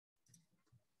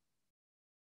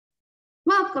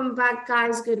Welcome back,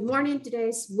 guys. Good morning.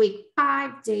 Today's week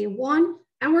 5, day 1,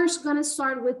 and we're going to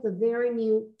start with a very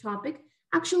new topic.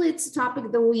 Actually, it's a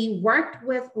topic that we worked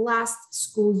with last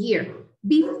school year.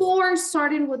 Before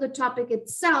starting with the topic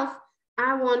itself,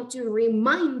 I want to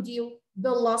remind you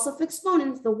the laws of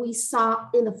exponents that we saw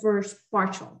in the first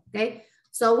partial, okay?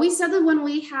 So we said that when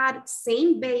we had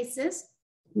same basis,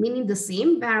 meaning the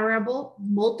same variable,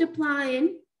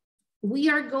 multiplying, we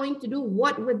are going to do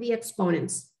what with the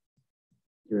exponents?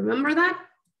 You remember that?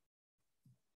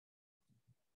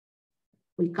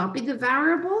 We copy the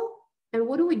variable, and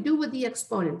what do we do with the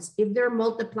exponents if they're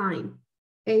multiplying?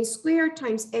 A squared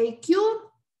times a cubed,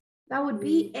 that would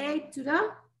be a to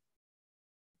the,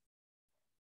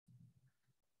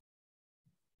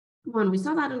 come on, we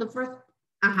saw that in the first,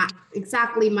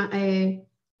 exactly,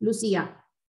 Lucia.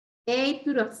 A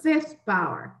to the 5th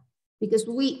power, because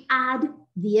we add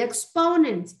the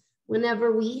exponents.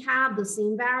 Whenever we have the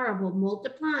same variable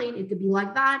multiplying, it could be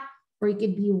like that, or it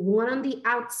could be one on the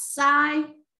outside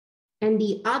and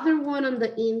the other one on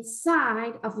the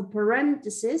inside of a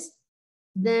parenthesis,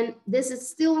 then this is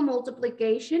still a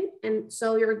multiplication. And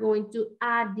so you're going to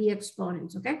add the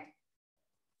exponents, okay?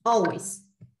 Always.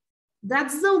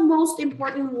 That's the most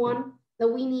important one that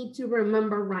we need to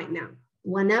remember right now.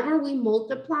 Whenever we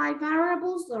multiply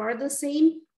variables that are the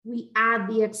same, we add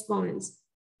the exponents.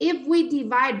 If we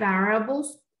divide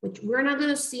variables, which we're not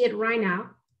going to see it right now,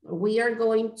 but we are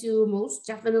going to most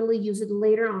definitely use it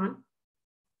later on.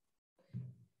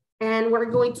 And we're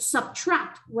going to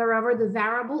subtract wherever the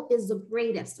variable is the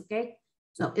greatest, okay?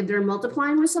 So if they're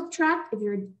multiplying, we subtract. If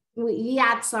we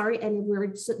add, sorry, and if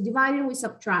we're dividing, we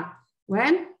subtract.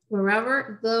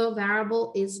 Wherever the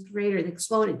variable is greater, the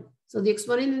exponent. So the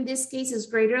exponent in this case is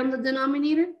greater than the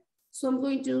denominator. So I'm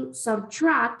going to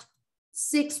subtract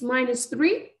 6 minus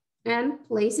 3 and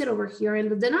place it over here in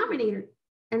the denominator.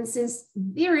 And since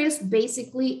there is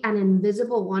basically an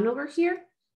invisible one over here,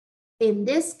 in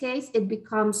this case, it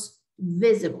becomes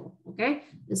visible, okay?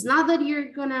 It's not that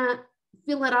you're gonna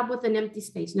fill it up with an empty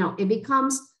space. No, it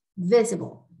becomes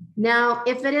visible. Now,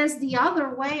 if it is the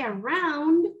other way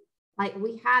around, like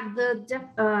we had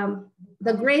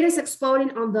the greatest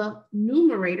exponent on the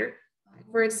numerator,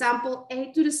 for example,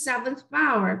 a to the 7th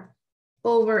power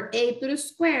over a to the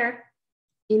square.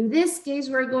 In this case,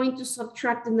 we're going to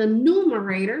subtract in the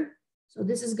numerator. So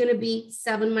this is going to be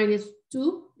 7 minus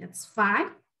 2, that's 5.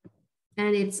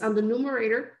 And it's on the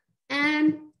numerator.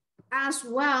 And as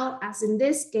well as in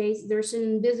this case, there's an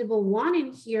invisible 1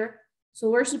 in here. So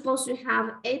we're supposed to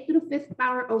have a to the 5th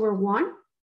power over 1.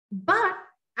 But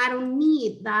I don't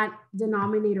need that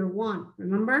denominator 1.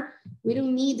 Remember, we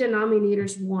don't need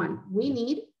denominators 1. We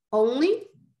need only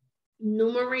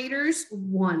numerators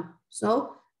 1.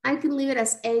 So I can leave it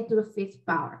as a to the 5th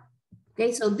power.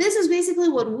 Okay, so this is basically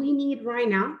what we need right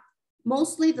now,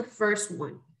 mostly the first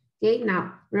one. Okay,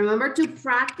 now remember to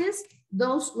practice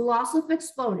those laws of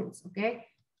exponents, okay?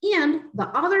 And the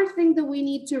other thing that we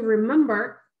need to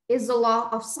remember is the law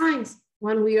of signs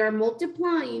when we are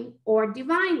multiplying or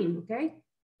dividing, okay?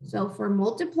 So for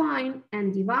multiplying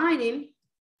and dividing,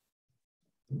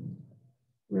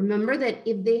 remember that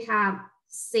if they have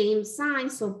same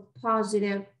signs, so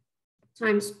positive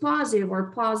times positive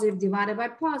or positive divided by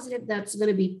positive, that's going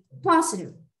to be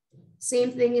positive.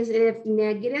 Same thing as if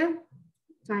negative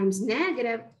times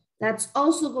negative, that's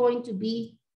also going to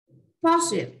be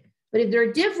positive. But if there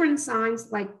are different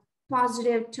signs like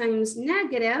positive times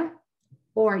negative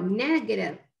or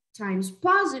negative times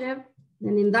positive,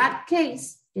 then in that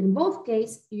case, in both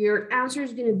cases, your answer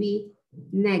is going to be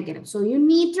negative. So you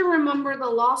need to remember the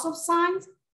laws of signs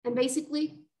and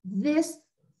basically this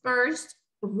first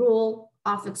rule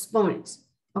of exponents,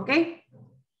 okay?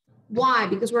 Why?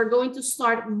 Because we're going to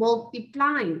start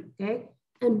multiplying, okay?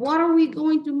 And what are we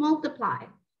going to multiply?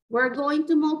 We're going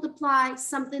to multiply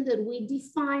something that we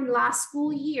defined last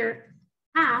school year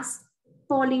as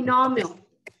polynomial.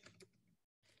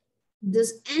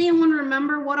 Does anyone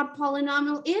remember what a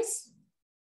polynomial is?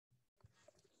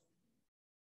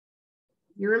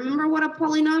 You remember what a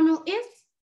polynomial is?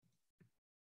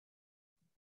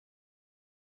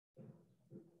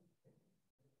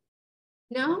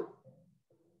 No?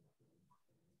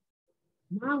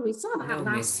 Wow, we saw that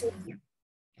last year.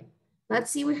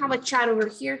 Let's see, we have a chat over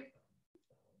here.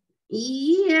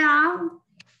 Yeah.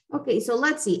 Okay, so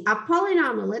let's see. A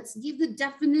polynomial, let's give the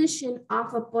definition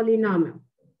of a polynomial.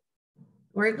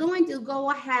 We're going to go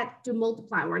ahead to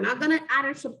multiply. We're not going to add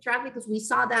or subtract because we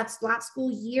saw that last school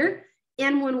year.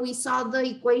 And when we saw the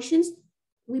equations,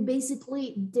 we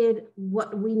basically did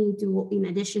what we need to in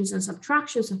additions and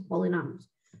subtractions of polynomials.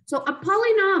 So a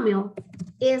polynomial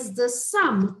is the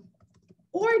sum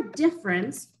or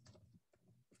difference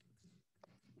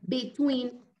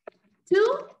between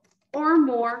two or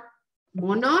more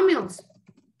monomials.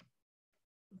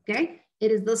 Okay,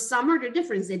 it is the sum or the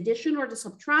difference, the addition or the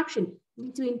subtraction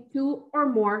between two or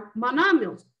more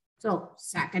monomials. So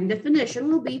second definition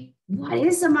will be, what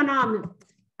is a monomial?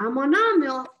 A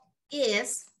monomial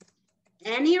is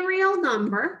any real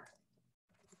number,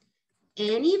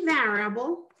 any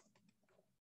variable,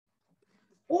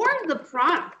 or the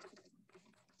product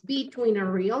between a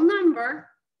real number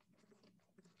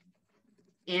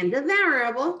and a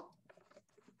variable,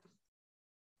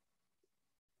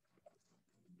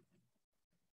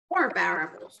 or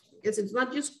variables, because it's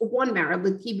not just one variable,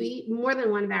 it can be more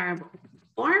than one variable,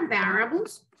 or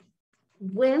variables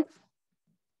with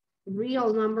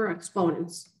real number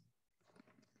exponents.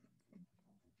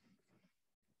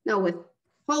 No, with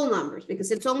whole numbers,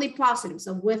 because it's only positive,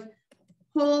 so with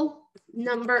whole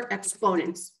number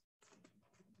exponents.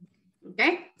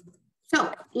 Okay,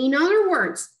 so in other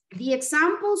words, the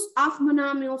examples of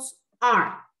monomials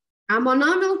are, a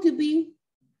monomial could be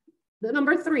the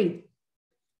number 3.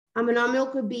 A monomial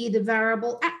could be the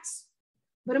variable x,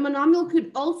 but a monomial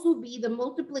could also be the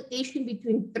multiplication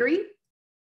between 3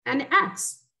 and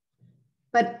x.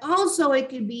 But also it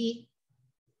could be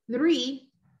 3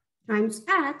 times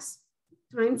x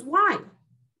times y,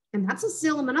 and that's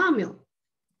still a monomial.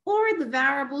 Or the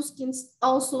variables can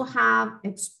also have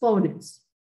exponents,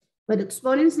 but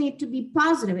exponents need to be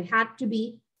positive. It had to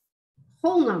be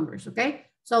whole numbers, okay?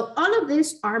 So all of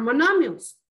these are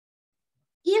monomials.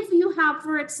 If you have,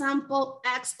 for example,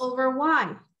 x over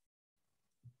y,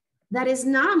 that is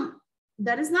not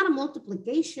a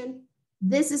multiplication.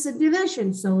 This is a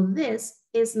division. So this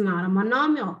is not a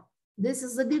monomial. This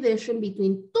is a division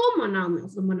between two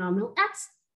monomials, the monomial x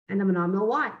and the monomial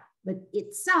y, but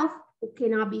itself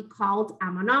cannot be called a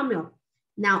monomial.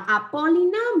 Now, a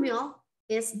polynomial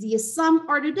is the sum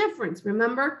or the difference.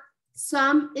 Remember,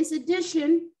 sum is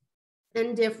addition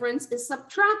and difference is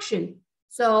subtraction.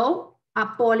 So a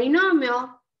polynomial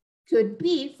could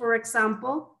be, for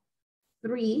example,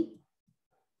 3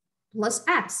 plus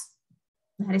x.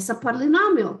 That is a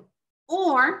polynomial.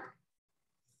 Or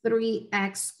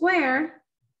 3x squared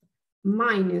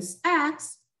minus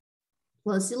x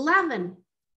plus 11.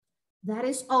 That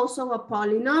is also a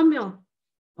polynomial,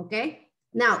 okay?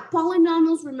 Now,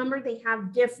 polynomials, remember, they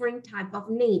have different type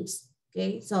of names,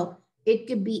 okay? So it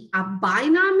could be a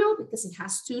binomial because it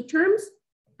has 2 terms,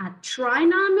 a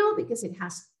trinomial because it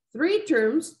has 3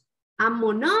 terms, a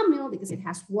monomial because it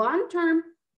has 1 term,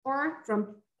 or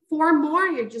from 4 more,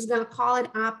 you're just gonna call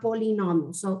it a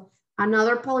polynomial. So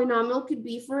another polynomial could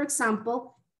be, for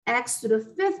example, x to the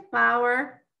 5th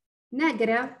power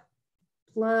negative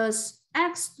plus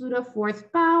x to the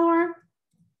 4th power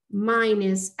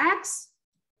minus x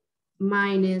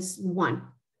minus 1.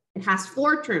 It has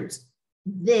 4 terms.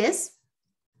 This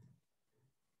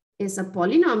is a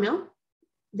polynomial.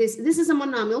 This is a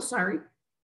monomial, sorry.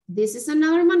 This is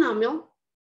another monomial.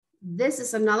 This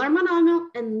is another monomial,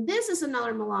 and this is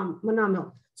another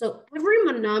monomial. So every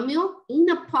monomial in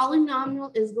a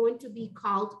polynomial is going to be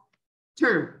called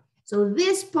term. So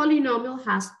this polynomial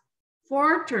has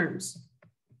 4 terms.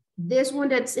 This one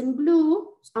that's in blue,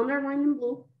 it's underlined in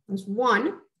blue, is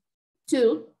 1,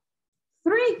 2,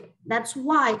 3. That's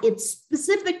why its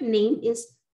specific name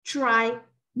is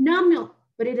trinomial,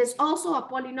 but it is also a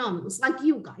polynomial. It's like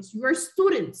you guys, you're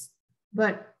students,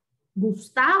 but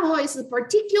Gustavo is a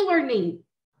particular name.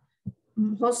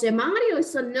 Jose Mario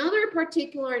is another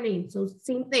particular name. So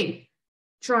same thing.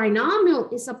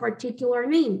 Trinomial is a particular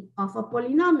name of a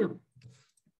polynomial.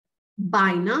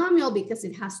 Binomial, because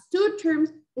it has 2 terms,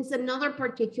 is another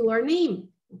particular name,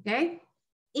 okay?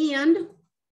 And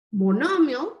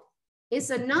monomial is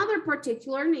another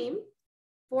particular name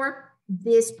for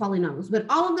these polynomials, but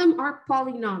all of them are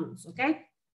polynomials, okay?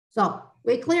 So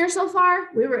we clear so far?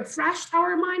 We refreshed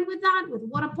our mind with that, with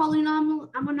what a polynomial,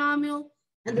 a monomial,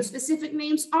 and the specific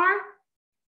names are?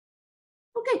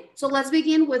 Okay, so let's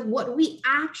begin with what we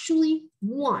actually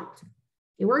want.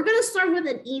 Okay, we're gonna start with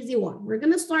an easy one. We're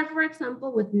gonna start, for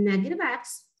example, with negative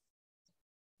x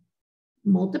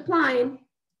multiplying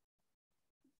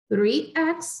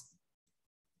 3x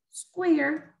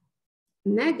squared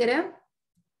negative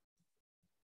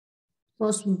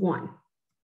plus 1.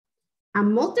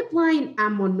 I'm multiplying a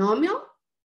monomial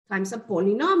times a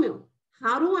polynomial.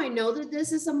 How do I know that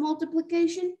this is a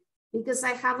multiplication? Because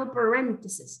I have a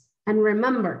parenthesis. And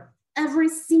remember, every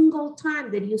single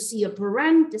time that you see a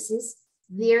parenthesis,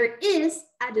 there is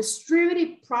a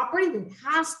distributive property that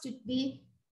has to be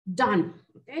done,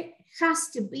 okay? It has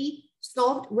to be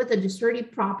solved with a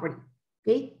distributive property.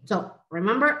 Okay, so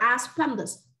remember as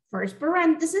PEMDAS, first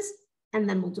parenthesis and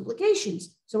then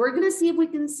multiplications. So we're gonna see if we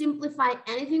can simplify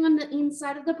anything on the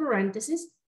inside of the parentheses.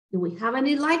 Do we have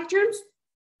any like terms?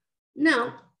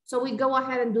 No, so we go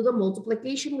ahead and do the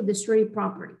multiplication with the distributive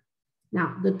property.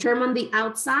 Now, the term on the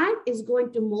outside is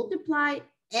going to multiply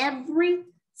every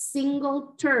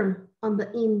single term on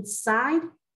the inside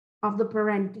of the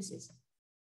parentheses.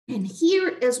 And here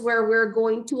is where we're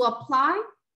going to apply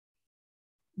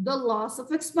the laws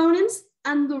of exponents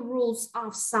and the rules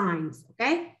of signs,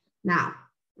 okay? Now,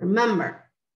 remember,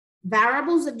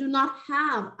 variables that do not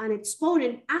have an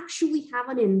exponent actually have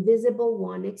an invisible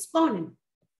one exponent.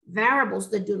 Variables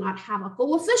that do not have a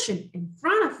coefficient in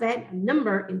front of it, a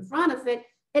number in front of it,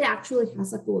 it actually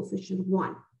has a coefficient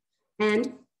 1.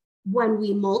 And when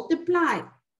we multiply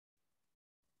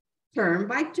term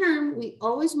by term, we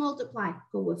always multiply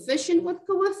coefficient with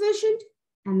coefficient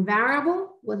and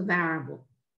variable with variable,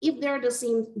 if they're the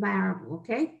same variable,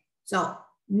 okay? So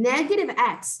negative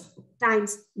x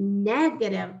times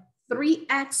negative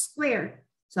 3x squared.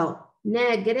 So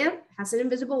negative has an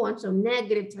invisible one, so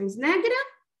negative times negative,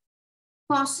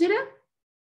 positive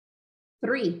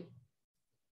 3.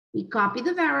 We copy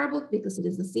the variable because it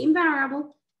is the same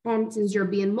variable. And since you're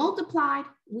being multiplied,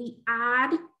 we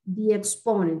add the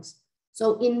exponents.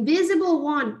 So invisible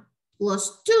 1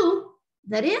 plus 2,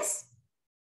 that is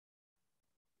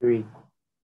 3.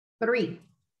 3.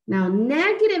 Now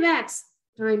negative x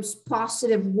times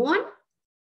positive 1.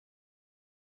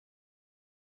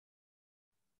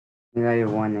 Negative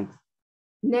 1x.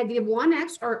 Negative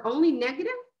 1x or only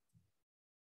negative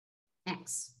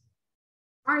x.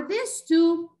 Are these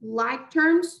two like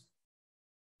terms?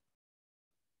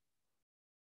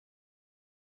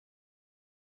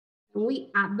 Can we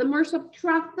add them or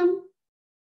subtract them?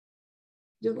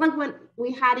 Just like when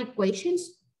we had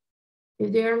equations,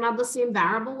 if they're not the same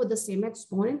variable with the same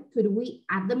exponent, could we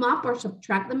add them up or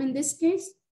subtract them in this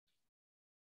case?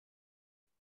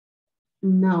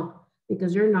 No,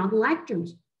 because they're not like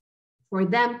terms. For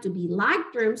them to be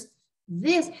like terms,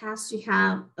 this has to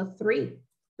have a 3,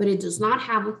 but it does not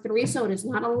have a 3, so it is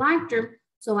not a like term.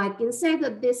 So I can say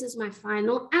that this is my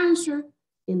final answer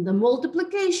in the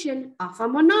multiplication of a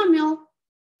monomial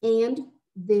and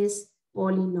this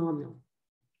polynomial.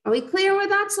 Are we clear with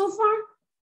that so far?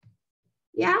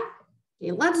 Yeah?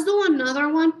 Okay, let's do another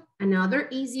one, another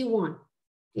easy one.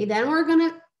 Okay, then we're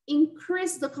gonna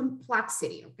increase the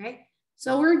complexity, okay?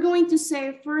 So we're going to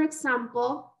say, for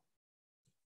example,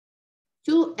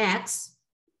 2x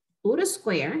to the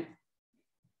square,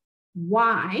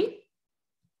 y,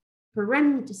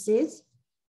 parentheses,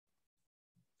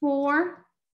 4x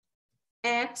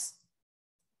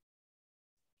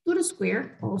to the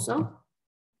square also,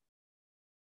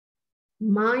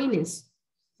 minus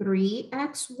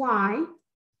 3xy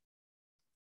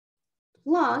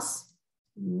plus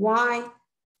y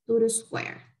to the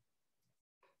square.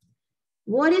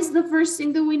 What is the first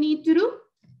thing that we need to do?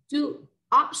 To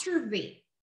observe the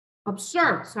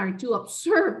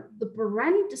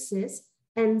parentheses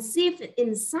and see if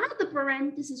inside the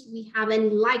parentheses we have any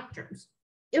like terms.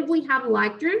 If we have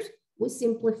like terms, we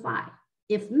simplify.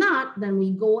 If not, then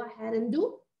we go ahead and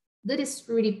do the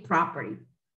distributive property.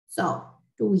 So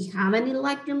do we have any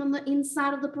like term on the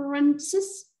inside of the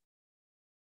parentheses?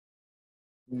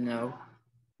 No.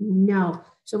 No.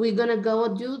 So we're gonna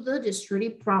go do the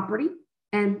distributive property,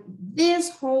 and this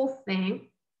whole thing,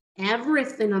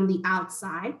 everything on the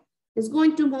outside, is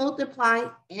going to multiply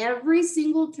every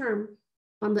single term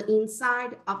on the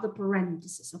inside of the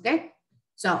parentheses, okay?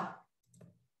 So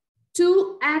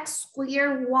 2x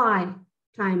squared y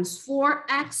times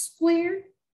 4x squared .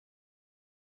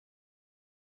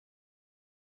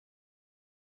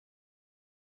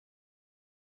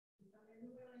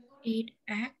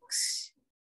 8x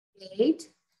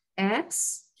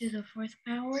 8x to the 4th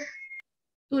power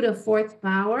to the 4th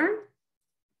power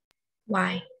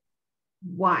y.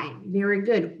 Y. Very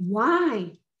good.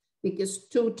 Why? Because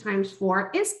 2 times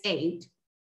 4 is 8.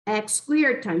 X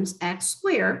squared times x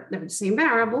squared, they're the same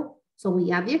variable. So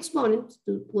we add the exponent,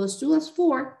 2 plus 2 is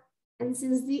 4. And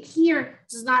since the here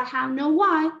does not have no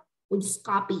y, we just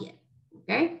copy it,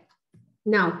 okay?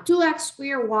 Now 2x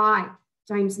squared y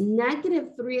times negative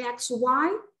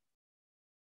 3xy.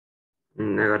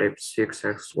 Negative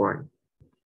 6xy.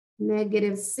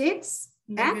 Negative 6x.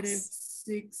 Negative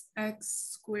 6x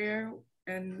squared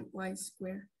and y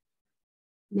squared.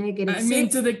 Negative I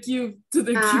mean 6. to the cube, to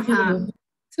the cube.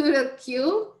 To the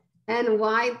cube and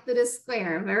y to the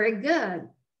square. Very good.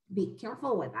 Be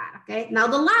careful with that, okay? Now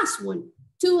the last one,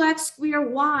 2x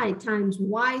squared y times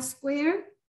y squared.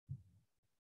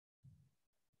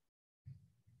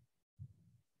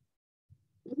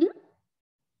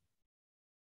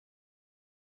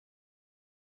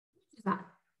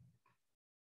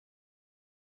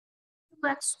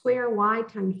 2x squared y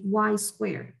times y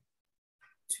squared.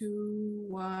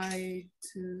 2y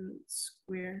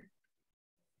square.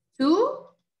 2?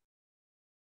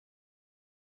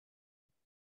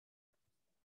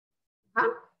 Huh?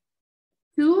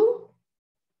 2?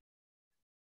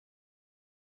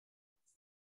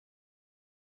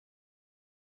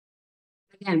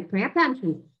 Again, pay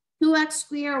attention. 2x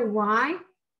squared y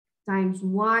times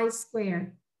y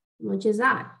squared. How much is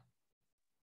that?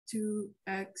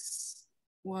 2x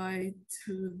y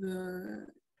to the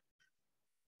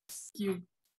cube.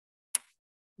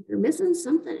 You're missing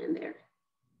something in there.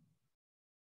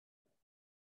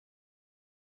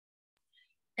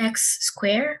 X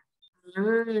squared.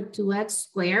 2x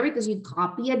squared, because you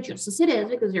copy it just as it is,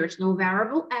 because there's no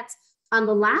variable x on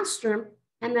the last term.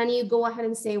 And then you go ahead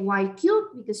and say y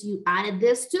cubed, because you added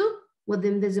this to with the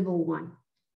invisible one.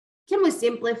 Can we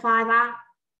simplify that?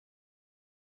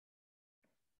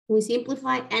 Can we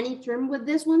simplify any term with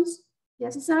these ones?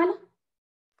 Yes, Isabella?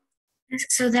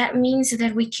 So that means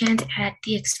that we can't add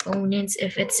the exponents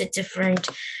if it's a different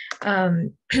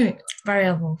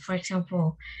variable. For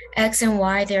example, x and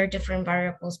y, they're different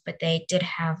variables, but they did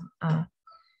have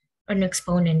an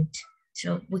exponent.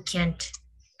 So we can't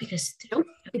because... Nope,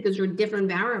 because you're different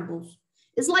variables.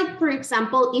 It's like, for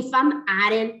example, if I'm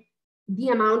adding the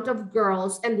amount of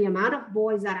girls and the amount of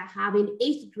boys that I have in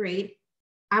 8th grade,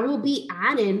 I will be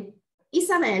adding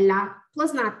Isabella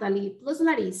plus Natalie plus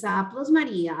Larissa plus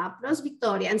Maria plus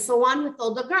Victoria and so on with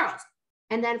all the girls.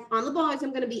 And then on the boys,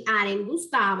 I'm going to be adding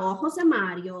Gustavo, Jose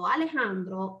Mario,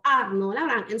 Alejandro, Arno,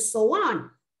 Laurent, and so on.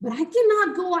 But I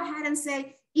cannot go ahead and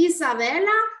say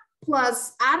Isabella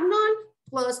plus Arnold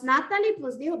plus Natalie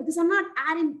plus Diego, because I'm not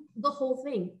adding the whole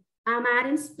thing. I'm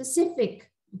adding specific,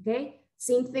 okay?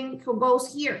 Same thing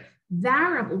goes here.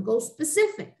 Variable goes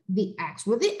specific. The x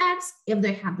with the x, if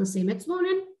they have the same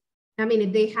exponent. I mean,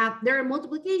 if they have their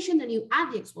multiplication, then you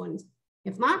add the exponents.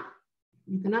 If not,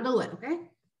 you cannot do it, okay?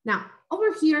 Now,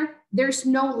 over here, there's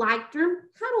no like term.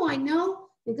 How do I know?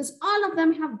 Because all of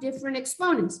them have different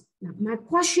exponents. Now, my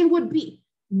question would be,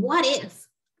 what if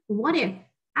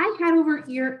I had over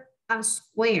here a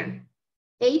square,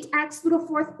 8x to the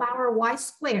 4th power y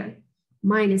squared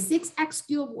minus 6x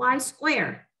cubed y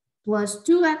squared plus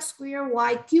 2x squared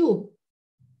y cubed.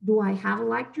 Do I have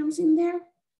like terms in there?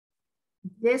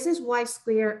 This is y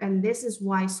squared and this is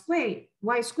y squared.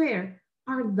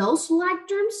 Are those like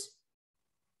terms?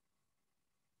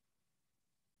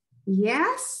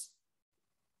 Yes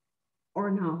or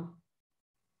no?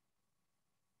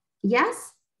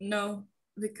 Yes? No,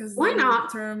 because Why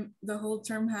not? The whole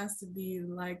term has to be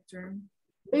like term.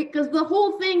 Because the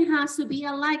whole thing has to be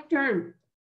a like term.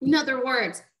 In other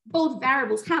words, both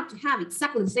variables have to have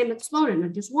exactly the same exponent,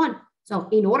 not just one. So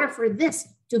in order for this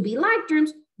to be like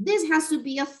terms, this has to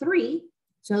be a 3.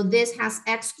 So this has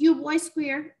x cubed y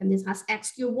squared, and this has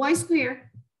x cubed y squared,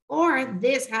 or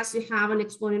this has to have an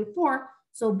exponent 4.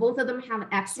 So both of them have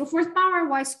x to the 4th power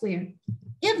y squared.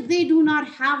 If they do not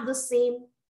have the same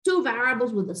two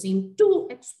variables with the same two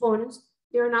exponents,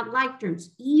 they're not like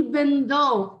terms, even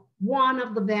though one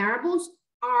of the variables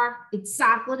are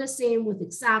exactly the same with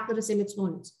exactly the same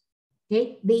exponents.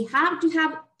 Okay, they have to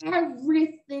have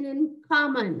everything in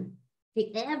common.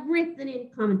 Okay, everything in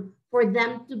common for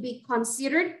them to be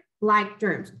considered like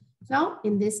terms. So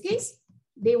in this case,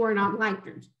 they were not like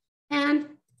terms.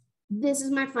 And this is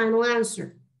my final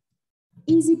answer.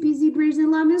 Easy peasy breezy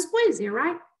lemon squeezy,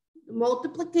 right? The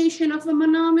multiplication of a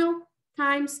monomial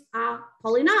times a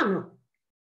polynomial.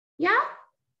 Yeah?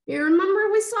 Do you remember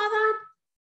we saw that?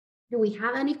 Do we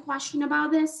have any question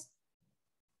about this?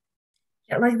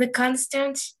 Yeah, like the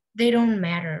constants, they don't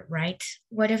matter, right?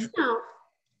 What if... No.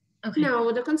 Okay.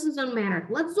 No, the constants don't matter.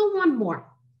 Let's do one more.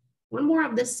 One more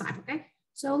of this side, okay?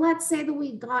 So let's say that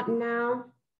we got now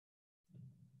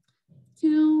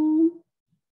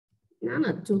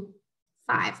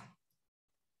 5.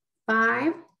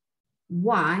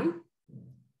 5y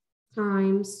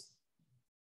times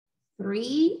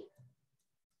 3x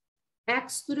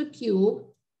to the cube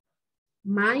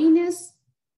minus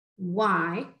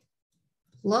y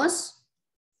plus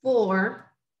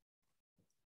 4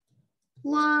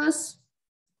 plus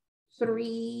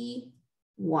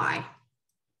 3y.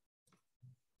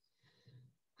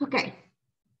 Okay,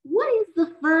 what is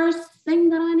the first thing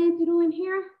that I need to do in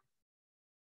here?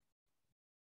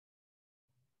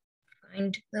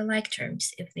 Find the like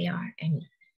terms if they are any.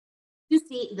 To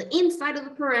see the inside of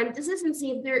the parenthesis and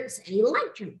see if there's any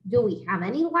like term. Do we have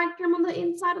any like term on the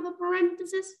inside of the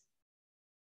parenthesis?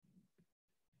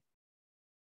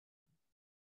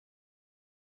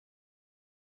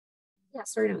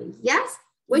 Yes or no? Yes?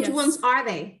 Which ones are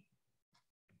they?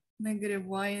 Negative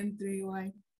y and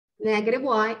 3y. Negative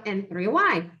y and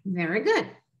 3y. Very good.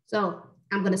 So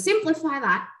I'm going to simplify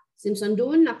that. Since I'm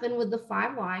doing nothing with the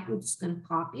 5y, I'm just going to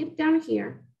copy it down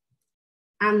here.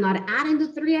 I'm not adding the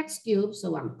 3x cubed,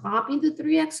 so I'm copying the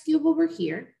 3x cubed over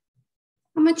here.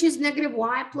 How much is negative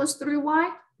y plus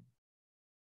 3y?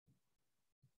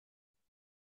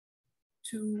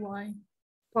 2y.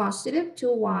 Positive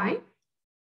 2y.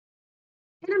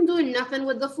 And I'm doing nothing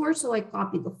with the 4, so I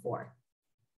copy the 4.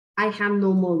 I have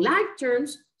no more like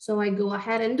terms, so I go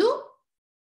ahead and do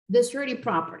the surety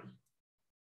property.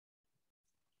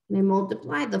 And I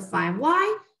multiply the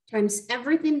 5y times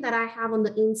everything that I have on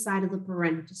the inside of the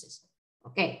parentheses.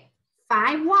 Okay,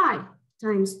 5y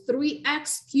times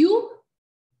 3x cubed.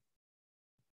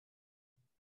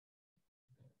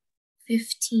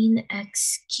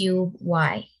 15x cubed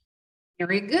y.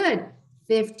 Very good.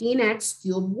 15x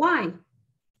cubed y.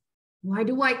 Why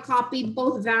do I copy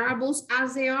both variables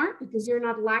as they are? Because they're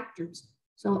not like terms.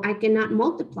 So I cannot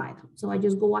multiply them. So I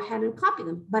just go ahead and copy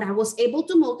them. But I was able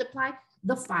to multiply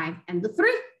the 5 and the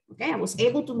 3. Okay, I was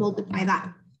able to multiply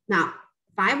that. Now,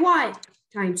 5y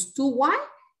times 2y.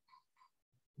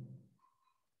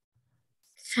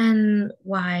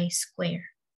 10y squared.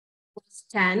 Plus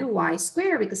 10y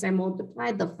squared because I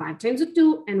multiplied the 5 times the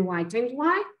 2 and y times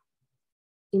y.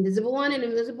 Invisible 1 and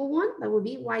invisible 1, that would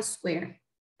be y squared.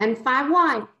 And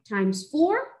 5y times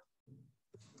 4.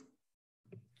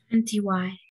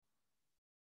 20y.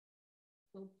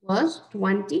 Plus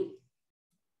 20y.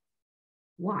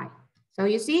 So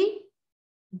you see,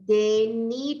 they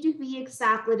need to be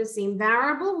exactly the same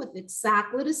variable with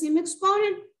exactly the same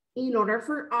exponent in order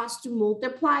for us to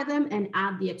multiply them and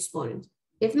add the exponent.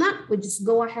 If not, we just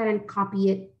go ahead and copy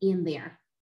it in there.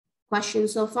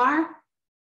 Questions so far?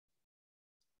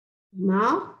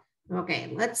 No?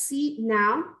 Okay, let's see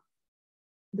now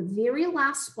the very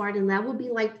last part, and that will be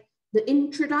like the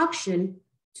introduction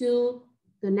to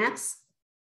the next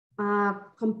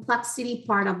complexity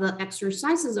part of the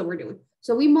exercises that we're doing.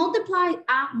 So we multiply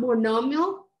a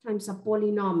monomial times a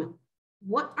polynomial.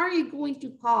 What are you going to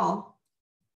call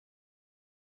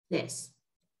this?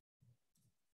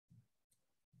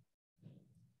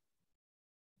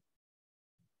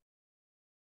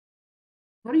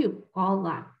 How do you call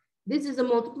that? This is a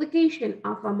multiplication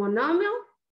of a monomial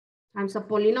times a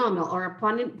polynomial, or a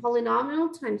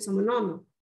polynomial times a monomial.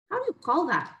 How do you call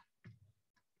that?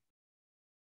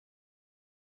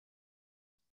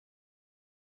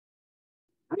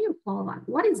 How do you call that?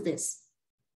 What is this?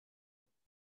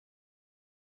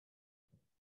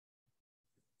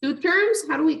 Two terms?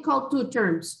 How do we call two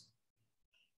terms?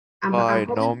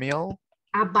 Binomial.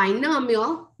 A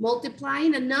binomial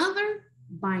multiplying another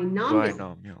binomial.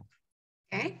 Binomial.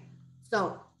 Okay,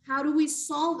 so how do we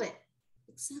solve it?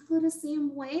 Exactly the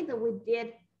same way that we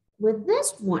did with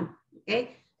this one.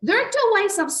 Okay, there are two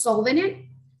ways of solving it.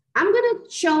 I'm going to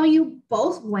show you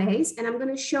both ways, and I'm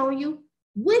going to show you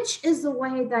which is the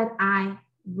way that I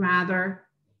rather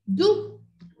do.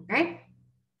 Okay,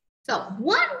 so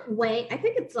one way, I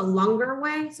think it's a longer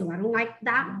way, so I don't like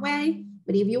that way.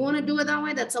 But if you want to do it that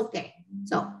way, that's okay.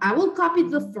 So I will copy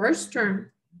the first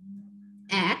term,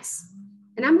 x,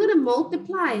 and I'm going to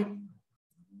multiply it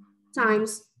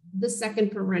times the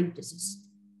second parenthesis.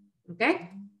 Okay?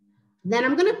 Then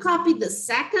I'm going to copy the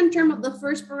second term of the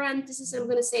first parenthesis. I'm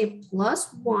going to say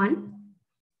plus 1.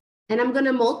 And I'm going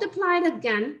to multiply it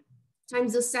again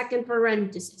times the second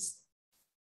parenthesis.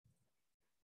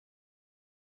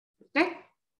 Okay?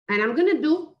 And I'm going to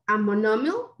do a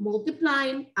monomial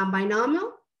multiplying a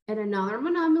binomial and another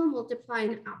monomial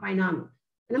multiplying a binomial.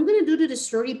 And I'm going to do the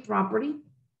surety property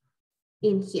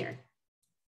in here.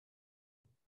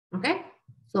 Okay?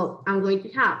 So I'm going to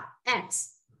have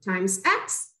x times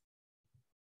x,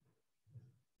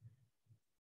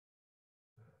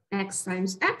 x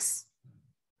times x,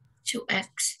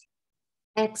 2x.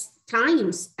 x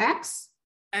times x,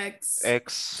 X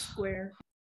squared.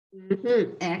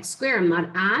 x squared. I'm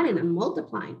not adding, I'm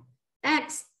multiplying.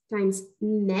 X times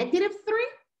negative 3,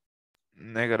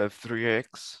 Negative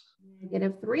 3x.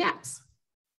 negative 3x.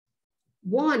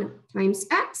 1 times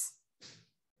x,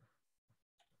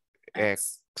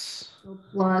 X. so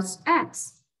plus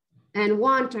x. And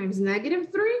 1 times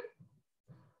negative 3,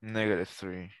 Negative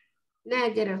 3.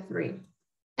 negative 3.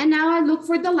 And now I look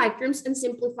for the like terms and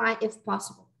simplify if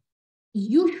possible.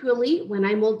 Usually when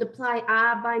I multiply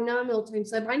a binomial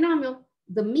times a binomial,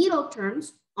 the middle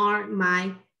terms are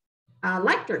my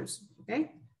like terms,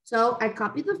 okay? So I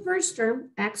copy the first term,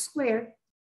 x squared.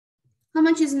 How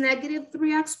much is negative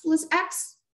 3x plus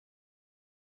x?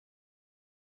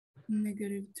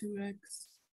 Negative 2x.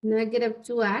 Negative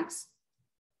 2x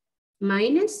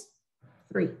minus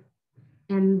 3.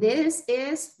 And this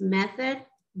is method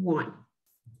 1,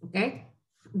 okay?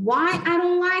 Why I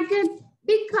don't like it?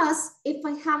 Because if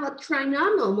I have a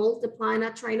trinomial multiplying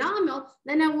a trinomial,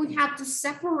 then I would have to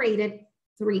separate it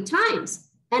 3 times.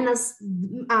 And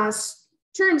as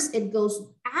terms it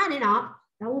goes adding up,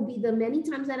 that will be the many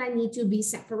times that I need to be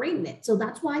separating it. So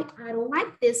that's why I don't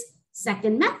like this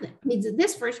second method,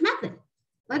 this first method.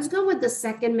 Let's go with the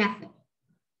second method.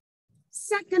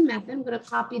 Second method, I'm going to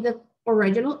copy the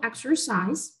original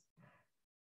exercise.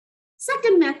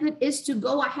 Second method is to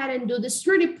go ahead and do the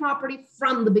distributive property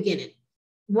from the beginning.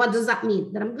 What does that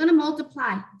mean? That I'm going to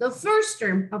multiply the first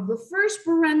term of the first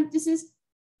parenthesis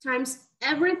times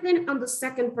everything on the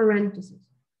second parenthesis.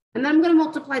 And then I'm going to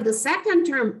multiply the second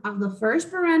term of the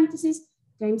first parenthesis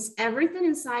times everything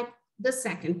inside the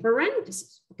second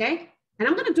parenthesis, okay? And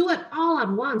I'm going to do it all at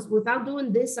once without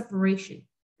doing this separation.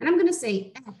 And I'm going to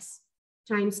say x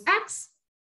times x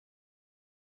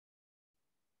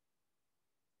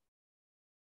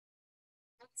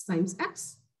times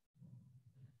x.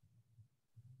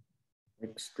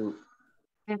 X2.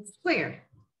 X squared,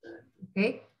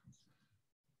 okay?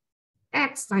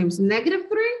 X times negative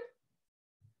 3.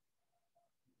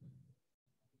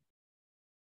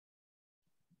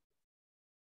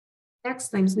 X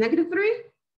times negative 3.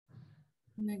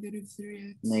 Negative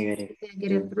 3x. Negative.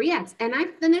 Negative 3x. And I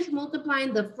finish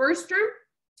multiplying the first term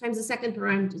times the second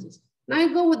parenthesis. Now I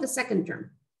go with the second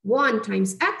term. 1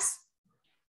 times x.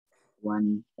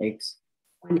 1x.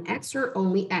 1x or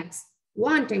only x.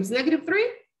 1 times negative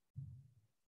 3.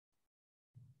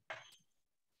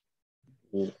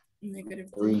 Negative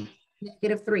 3.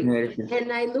 Negative 3. Negative.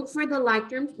 And I look for the like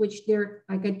terms, which they're,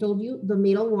 like I told you, the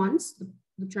middle ones,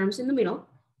 the terms in the middle.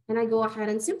 And I go ahead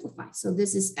and simplify. So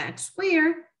this is x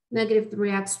squared, negative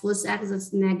 3x plus x,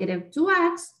 that's negative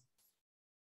 2x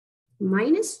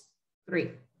minus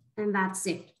 3. And that's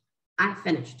it. I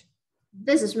finished.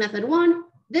 This is method 1.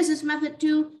 This is method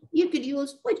 2. You could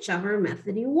use whichever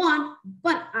method you want,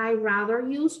 but I rather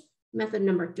use method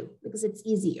number 2 because it's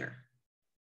easier.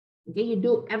 Okay, you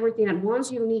do everything at once.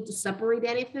 You don't need to separate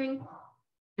anything.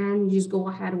 And you just go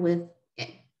ahead with it.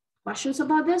 Questions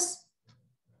about this?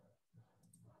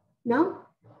 No?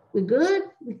 We good?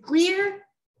 We clear?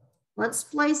 Let's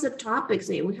place the topics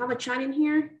name. We have a chat in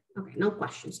here. Okay, no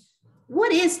questions.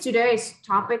 What is today's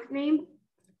topic name?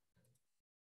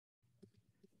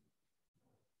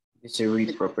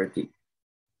 Distributive property.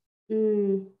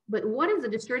 But what is the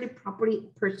distributive property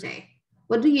per se?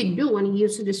 What do you do when you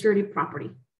use a distributive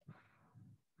property?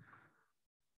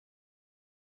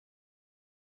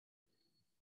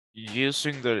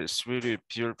 Using the distributive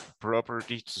pure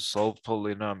property to solve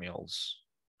polynomials.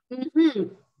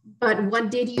 But what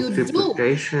did you do?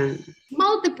 Multiplication.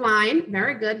 Multiplying,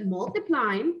 very good,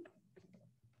 multiplying.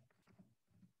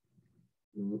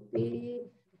 Multiplying,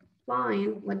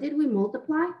 what did we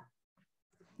multiply?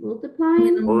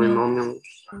 Multiplying Polynomials.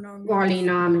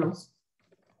 polynomials.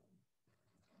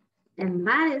 And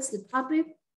that is the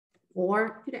topic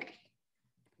for today.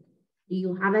 Do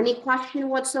you have any question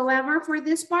whatsoever for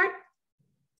this part?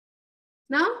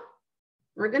 No?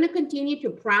 We're going to continue to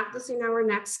practice in our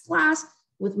next class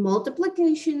with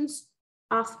multiplications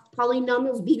of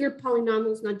polynomials, bigger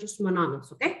polynomials, not just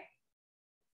monomials, okay?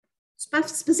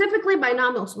 Specifically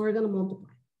binomials, we're going to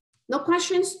multiply. No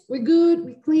questions? We're good?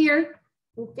 We're clear?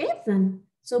 Okay, then.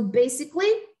 So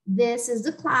basically, this is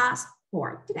the class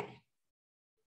for today.